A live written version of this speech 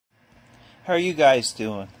How are you guys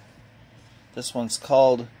doing? This one's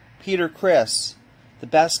called Peter Criss, the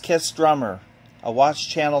best Kiss drummer. A Watch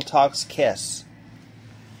Channel Talks Kiss.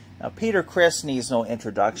 Now, Peter Criss needs no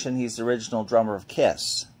introduction. He's the original drummer of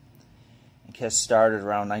Kiss. And Kiss started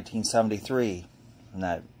around 1973 in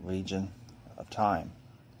that region of time.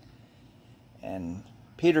 And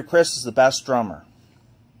Peter Criss is the best drummer.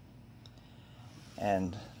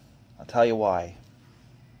 And I'll tell you why.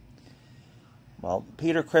 Well,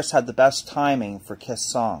 Peter Criss had the best timing for Kiss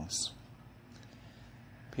songs.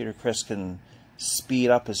 Peter Criss can speed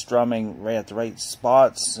up his drumming right at the right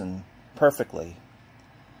spots and perfectly.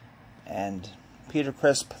 And Peter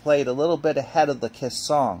Criss played a little bit ahead of the Kiss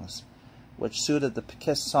songs, which suited the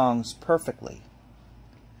Kiss songs perfectly.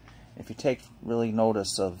 If you take really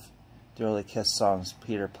notice of the early Kiss songs,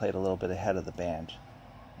 Peter played a little bit ahead of the band.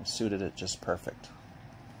 It suited it just perfect.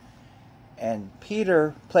 And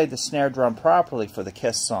Peter played the snare drum properly for the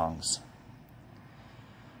Kiss songs.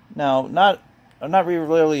 Now, I'm not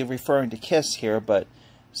really referring to Kiss here, but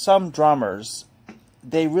some drummers,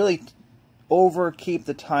 they really overkeep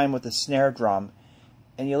the time with the snare drum,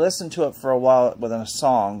 and you listen to it for a while within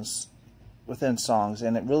songs,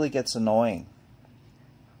 and it really gets annoying.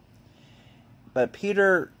 But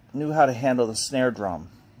Peter knew how to handle the snare drum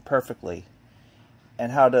perfectly,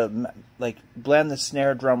 and how to blend the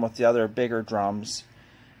snare drum with the other bigger drums,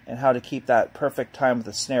 and how to keep that perfect time with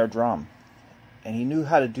the snare drum. And he knew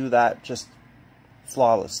how to do that just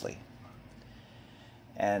flawlessly.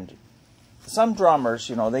 And some drummers,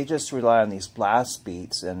 they just rely on these blast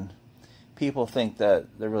beats, and people think that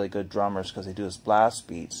they're really good drummers because they do this blast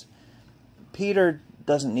beats. Peter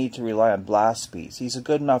doesn't need to rely on blast beats. He's a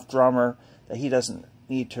good enough drummer that he doesn't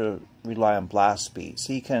need to rely on blast beats.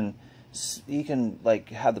 He can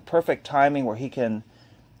have the perfect timing where he can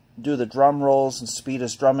do the drum rolls and speed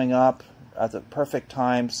his drumming up at the perfect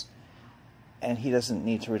times, and he doesn't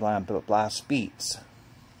need to rely on blast beats.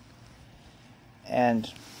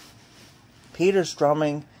 And Peter's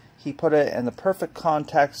drumming, he put it in the perfect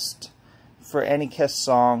context for any Kiss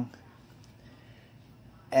song,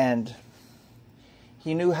 and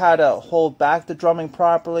he knew how to hold back the drumming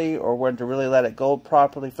properly or when to really let it go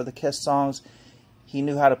properly for the Kiss songs. He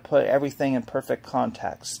knew how to put everything in perfect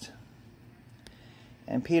context.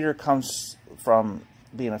 And Peter comes from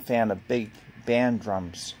being a fan of big band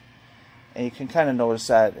drums. And you can kind of notice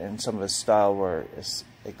that in some of his style where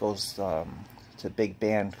it goes to big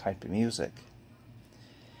band type of music.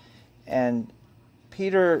 And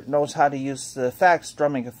Peter knows how to use the effects,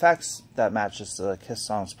 drumming effects, that matches the Kiss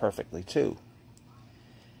songs perfectly too.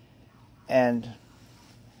 And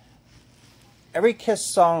every Kiss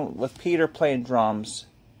song with Peter playing drums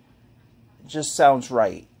just sounds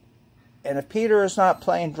right. And if Peter is not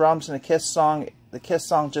playing drums in a Kiss song, the Kiss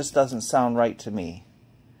song just doesn't sound right to me.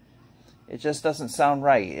 It just doesn't sound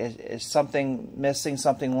right. It's something missing,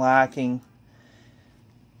 something lacking.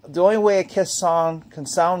 The only way a Kiss song can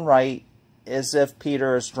sound right is if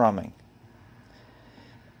Peter is drumming.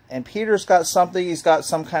 And Peter's got something, he's got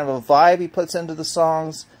some kind of a vibe he puts into the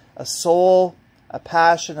songs, a soul, a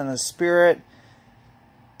passion, and a spirit.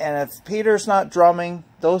 And if Peter's not drumming,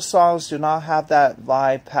 those songs do not have that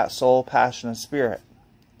vibe, soul, passion, and spirit.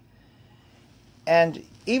 And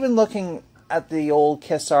even looking at the old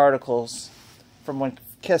Kiss articles from when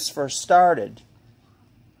Kiss first started,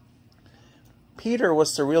 Peter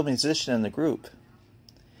was the real musician in the group.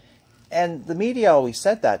 And the media always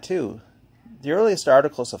said that too. The earliest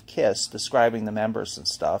articles of Kiss describing the members and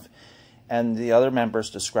stuff, and the other members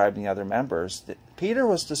describing the other members, Peter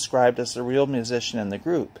was described as the real musician in the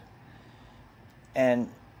group. And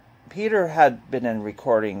Peter had been in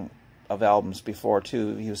recording of albums before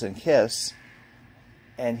too. He was in Kiss,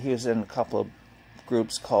 and he was in a couple of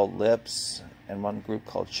groups called Lips and one group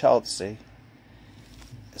called Chelsea.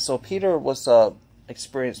 So Peter was an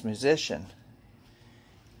experienced musician.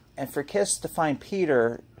 And for Kiss to find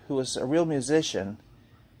Peter, who was a real musician,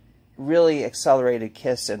 really accelerated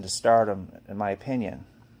Kiss into stardom, in my opinion.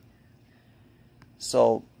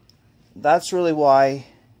 So that's really why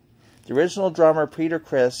the original drummer, Peter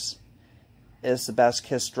Criss, is the best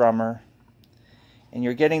Kiss drummer. And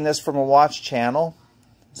you're getting this from a Watch channel.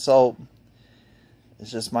 So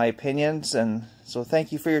it's just my opinions. And so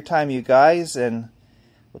thank you for your time, you guys. And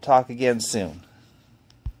we'll talk again soon.